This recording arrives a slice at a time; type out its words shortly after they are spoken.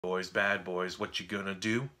Bad boys, what you gonna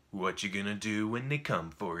do? What you gonna do when they come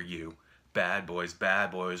for you? Bad boys,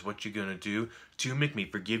 what you gonna do to make me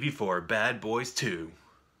forgive you for Bad Boys 2?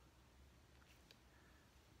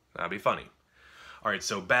 That'd be funny. Alright,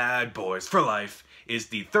 so Bad Boys for Life is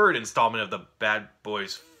the third installment of the Bad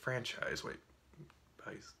Boys franchise. Wait,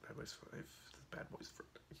 Bad Boys for Life? Bad Boys for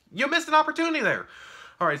Life. You missed an opportunity there!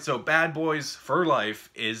 Alright, so Bad Boys for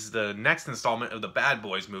Life is the next installment of the Bad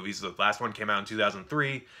Boys movies. The last one came out in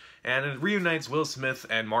 2003, and it reunites Will Smith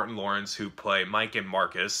and Martin Lawrence, who play Mike and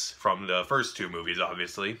Marcus from the first two movies,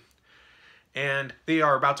 obviously. And they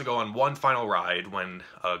are about to go on one final ride when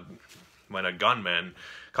a gunman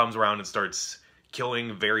comes around and starts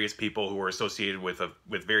killing various people who were associated with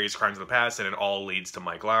various crimes in the past, and it all leads to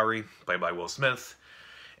Mike Lowrey, played by Will Smith.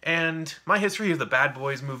 And my history of the Bad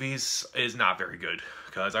Boys movies is not very good,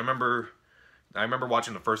 because I remember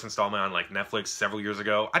watching the first installment on like Netflix several years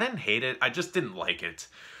ago. I didn't hate it, I just didn't like it.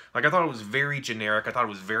 Like, I thought it was very generic, I thought it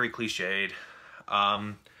was very cliched.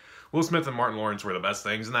 Will Smith and Martin Lawrence were the best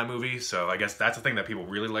things in that movie, so I guess that's the thing that people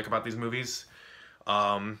really like about these movies.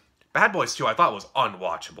 Bad Boys 2 I thought was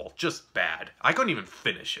unwatchable, just bad. I couldn't even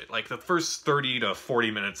finish it. Like, the first 30 to 40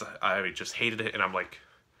 minutes, I just hated it, and I'm like,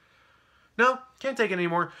 no, can't take it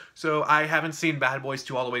anymore. So I haven't seen Bad Boys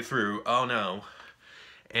 2 all the way through. Oh no.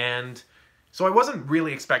 And so I wasn't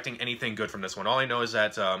really expecting anything good from this one. All I know is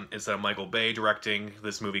that it's Michael Bay directing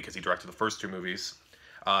this movie, because he directed the first two movies.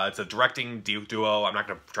 It's a directing duo. I'm not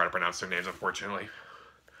going to try to pronounce their names, unfortunately.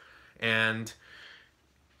 And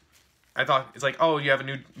I thought, it's like, oh, you have a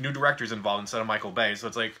new directors involved instead of Michael Bay. So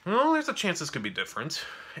it's like, well, there's a chance this could be different.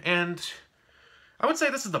 And I would say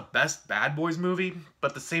this is the best Bad Boys movie,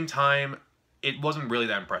 but at the same time, it wasn't really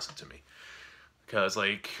that impressive to me. Because,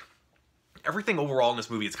 like, everything overall in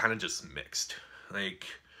this movie is kind of just mixed. Like,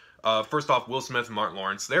 first off, Will Smith and Martin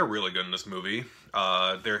Lawrence, they're really good in this movie.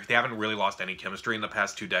 They haven't really lost any chemistry in the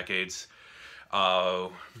past 2 decades.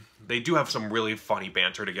 They do have some really funny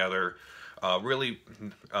banter together. Really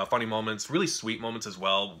funny moments, really sweet moments as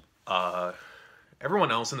well.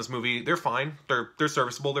 Everyone else in this movie, they're fine. They're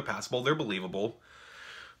serviceable, they're passable, they're believable.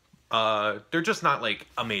 They're just not, like,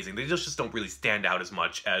 amazing. They just don't really stand out as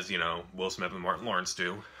much as, you know, Will Smith and Martin Lawrence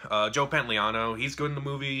do. Joe Pantoliano, he's good in the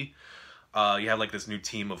movie. You have, like, this new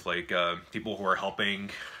team of, like, people who are helping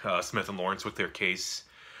Smith and Lawrence with their case.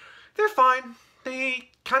 They're fine. They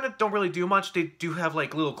kind of don't really do much. They do have,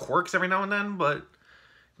 like, little quirks every now and then, but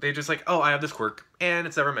they're just like, oh, I have this quirk, and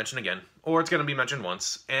it's never mentioned again. Or it's gonna be mentioned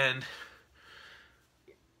once. And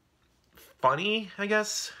funny, I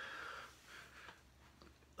guess.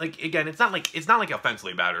 Like, again, it's not like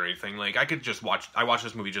offensively bad or anything. Like, I watched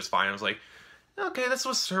this movie just fine. I was like, okay, this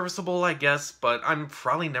was serviceable, I guess, but I'm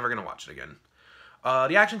probably never gonna watch it again.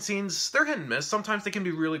 The action scenes, they're hit and miss. Sometimes they can be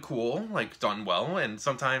really cool, like, done well, and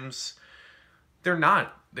sometimes they're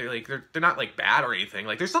not. They're not, like, bad or anything.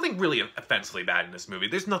 Like, there's nothing really offensively bad in this movie.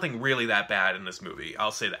 There's nothing really that bad in this movie.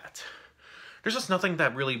 I'll say that. There's just nothing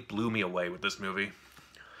that really blew me away with this movie.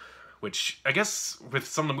 Which, I guess, with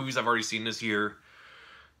some of the movies I've already seen this year,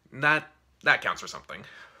 that counts for something.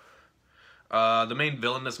 The main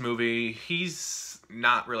villain in this movie, he's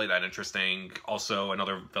not really that interesting. Also,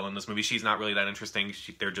 another villain in this movie, she's not really that interesting.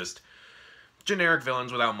 They're just generic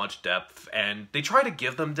villains without much depth, and they try to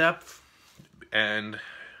give them depth, and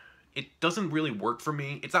it doesn't really work for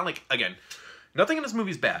me. It's not like, again, nothing in this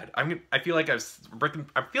movie is bad. I feel like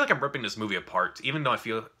I'm ripping this movie apart, even though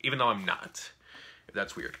I'm not. If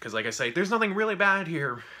that's weird, because like I say, there's nothing really bad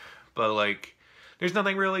here, but like, there's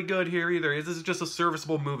nothing really good here either. This is just a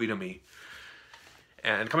serviceable movie to me.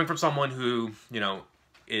 And coming from someone who, you know,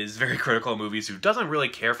 is very critical of movies, who doesn't really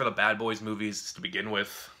care for the Bad Boys movies to begin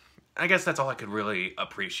with, I guess that's all I could really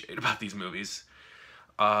appreciate about these movies.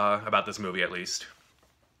 About this movie, at least.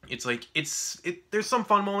 It's like, there's some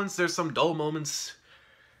fun moments, there's some dull moments,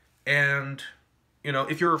 and, you know,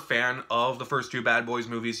 if you're a fan of the first 2 Bad Boys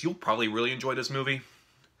movies, you'll probably really enjoy this movie.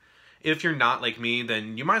 If you're not like me,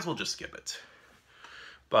 then you might as well just skip it.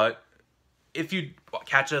 But if you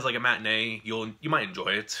catch it as like a matinee, you might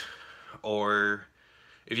enjoy it. Or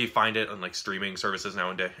if you find it on like streaming services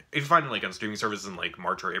nowadays, if you find it like on streaming services in like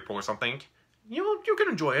March or April or something, you can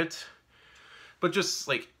enjoy it. But just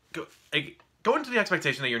like go into the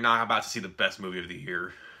expectation that you're not about to see the best movie of the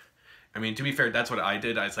year. I mean, to be fair, that's what I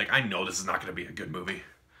did. I was like, I know this is not going to be a good movie.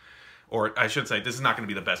 Or I should say, this is not going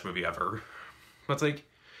to be the best movie ever. But it's like,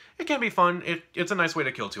 it can be fun. It's a nice way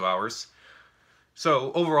to kill 2 hours.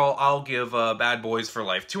 So, overall, I'll give Bad Boys for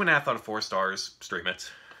Life 2.5 out of 4 stars. Stream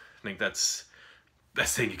it. I think that's the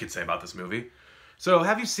best thing you could say about this movie. So,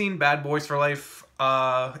 have you seen Bad Boys for Life?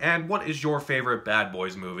 And what is your favorite Bad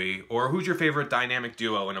Boys movie? Or who's your favorite dynamic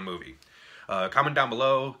duo in a movie? Comment down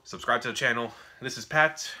below, subscribe to the channel. This is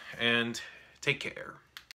Pat, and take care.